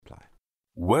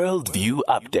Worldview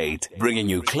Update, bringing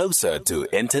you closer to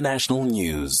international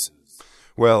news.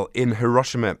 Well, in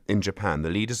Hiroshima in Japan, the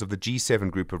leaders of the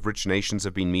G7 group of rich nations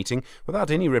have been meeting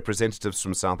without any representatives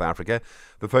from South Africa.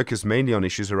 The focus mainly on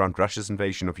issues around Russia's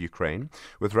invasion of Ukraine,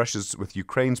 with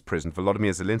Ukraine's President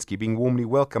Volodymyr Zelensky being warmly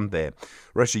welcomed there.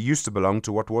 Russia used to belong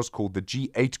to what was called the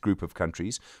G8 group of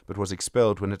countries, but was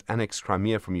expelled when it annexed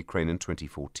Crimea from Ukraine in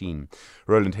 2014.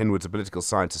 Roland Henwood is a political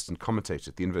scientist and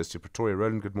commentator at the University of Pretoria.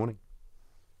 Roland, good morning.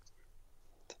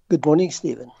 Good morning,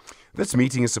 Stephen. This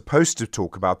meeting is supposed to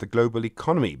talk about the global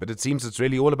economy, but it seems it's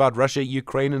really all about Russia,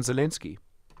 Ukraine and Zelensky.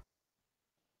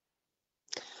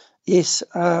 Yes,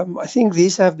 I think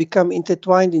these have become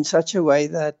intertwined in such a way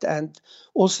that, and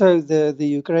also the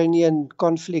Ukrainian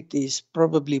conflict is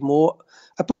probably more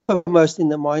uppermost in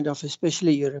the mind of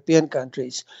especially European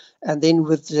countries. And then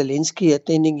with Zelensky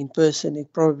attending in person,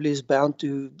 it probably is bound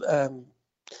to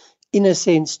in a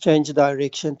sense, change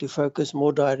direction to focus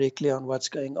more directly on what's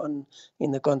going on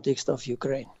in the context of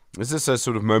Ukraine. Is this a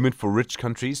sort of moment for rich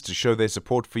countries to show their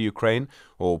support for Ukraine,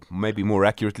 or maybe more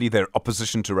accurately, their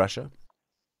opposition to Russia?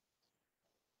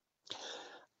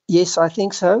 Yes, I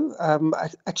think so.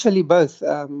 Actually, both.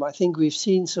 I think we've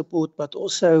seen support, but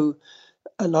also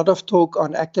a lot of talk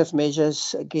on active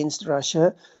measures against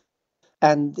Russia,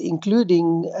 and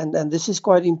including, and this is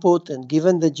quite important,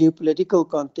 given the geopolitical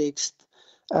context,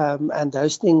 and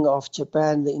hosting of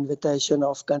Japan, the invitation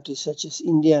of countries such as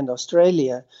India and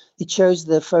Australia, it shows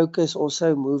the focus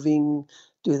also moving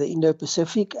to the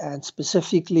Indo-Pacific and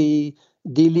specifically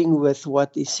dealing with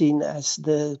what is seen as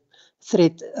the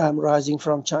threat rising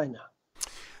from China.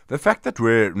 The fact that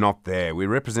we're not there, we're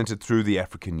represented through the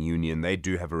African Union, they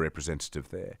do have a representative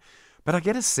there. But I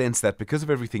get a sense that because of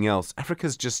everything else,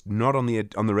 Africa's just not on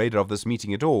the radar of this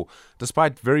meeting at all,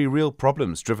 despite very real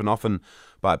problems driven often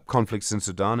by conflicts in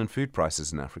Sudan and food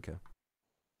prices in Africa.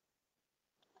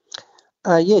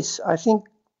 Yes, I think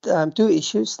two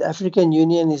issues. The African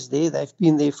Union is there. They've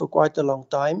been there for quite a long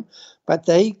time, but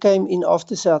they came in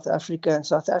after South Africa, and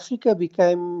South Africa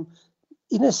became,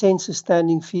 in a sense, a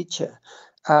standing feature.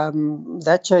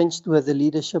 That changed with the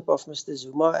leadership of Mr.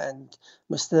 Zuma, and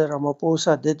Mr.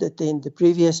 Ramaphosa did attend the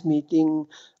previous meeting,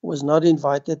 was not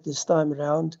invited this time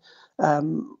around.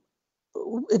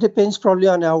 It depends probably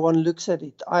on how one looks at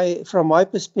it. From my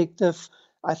perspective,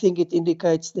 I think it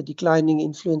indicates the declining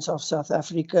influence of South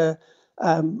Africa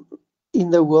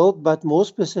in the world, but more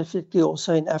specifically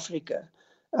also in Africa.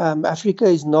 Africa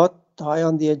is not high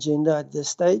on the agenda at this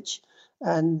stage,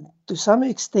 and to some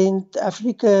extent,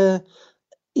 Africa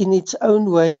in its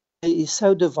own way is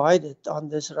so divided on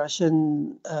this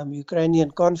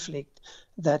Russian-Ukrainian conflict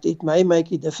that it may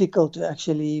make it difficult to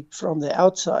actually, from the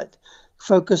outside,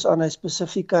 focus on a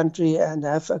specific country and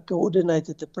have a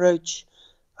coordinated approach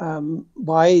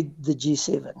by the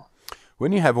G7.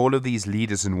 When you have all of these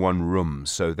leaders in one room,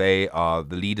 so they are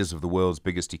the leaders of the world's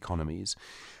biggest economies,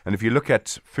 and if you look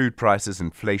at food prices,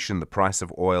 inflation, the price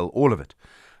of oil, all of it,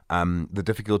 the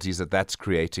difficulties that's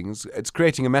creating, it's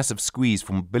creating a massive squeeze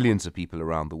for billions of people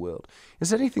around the world. Is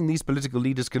there anything these political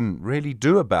leaders can really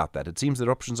do about that? It seems their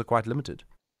options are quite limited.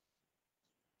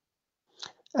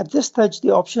 At this stage,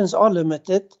 the options are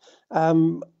limited.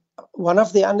 One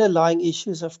of the underlying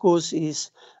issues, of course,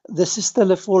 is this is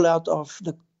still a fallout of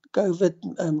the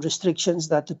COVID restrictions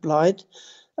that applied,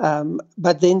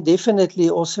 but then definitely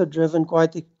also driven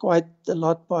quite a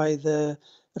lot by the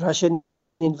Russian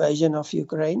invasion of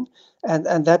Ukraine,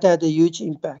 and that had a huge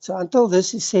impact. So until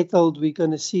this is settled, we're going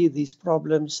to see these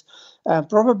problems,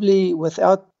 probably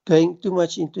without going too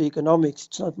much into economics.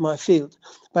 It's not my field.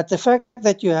 But the fact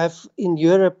that you have in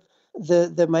Europe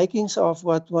the makings of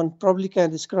what one probably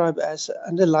can describe as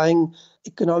underlying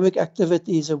economic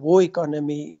activity is a war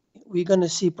economy, we're going to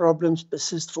see problems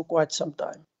persist for quite some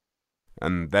time.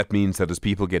 And that means that as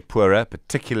people get poorer,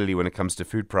 particularly when it comes to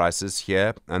food prices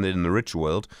here and in the rich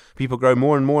world, people grow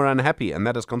more and more unhappy, and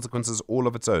that has consequences all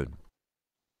of its own.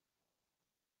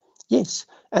 Yes,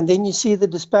 and then you see the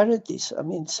disparities. I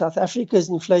mean, South Africa's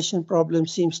inflation problem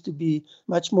seems to be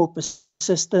much more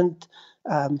persistent.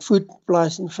 Food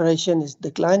price inflation is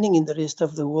declining in the rest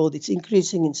of the world. It's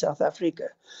increasing in South Africa.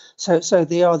 So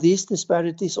there are these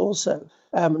disparities also.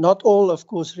 Not all, of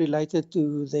course, related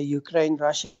to the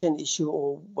Ukraine-Russian issue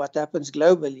or what happens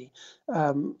globally.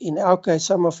 In our case,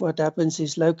 some of what happens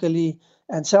is locally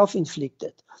and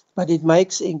self-inflicted. But it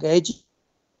makes engaging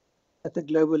at the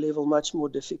global level much more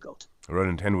difficult.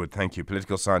 Roland Henwood, thank you.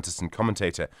 Political scientist and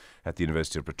commentator at the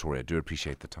University of Pretoria. Do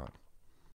appreciate the time.